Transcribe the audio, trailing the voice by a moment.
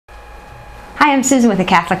Hi, I'm Susan with the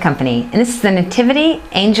Catholic Company, and this is the Nativity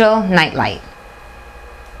Angel Night Light.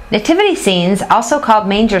 Nativity scenes, also called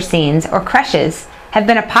manger scenes or creches, have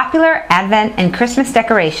been a popular Advent and Christmas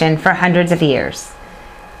decoration for hundreds of years.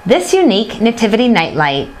 This unique Nativity Night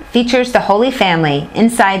Light features the Holy Family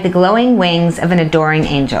inside the glowing wings of an adoring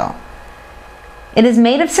angel. It is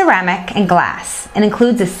made of ceramic and glass and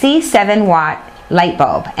includes a C7-watt light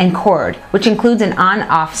bulb and cord, which includes an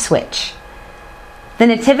on-off switch. The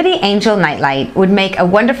Nativity Angel Night Light would make a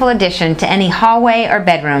wonderful addition to any hallway or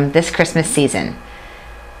bedroom this Christmas season.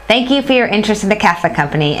 Thank you for your interest in the Catholic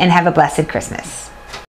Company, and have a blessed Christmas.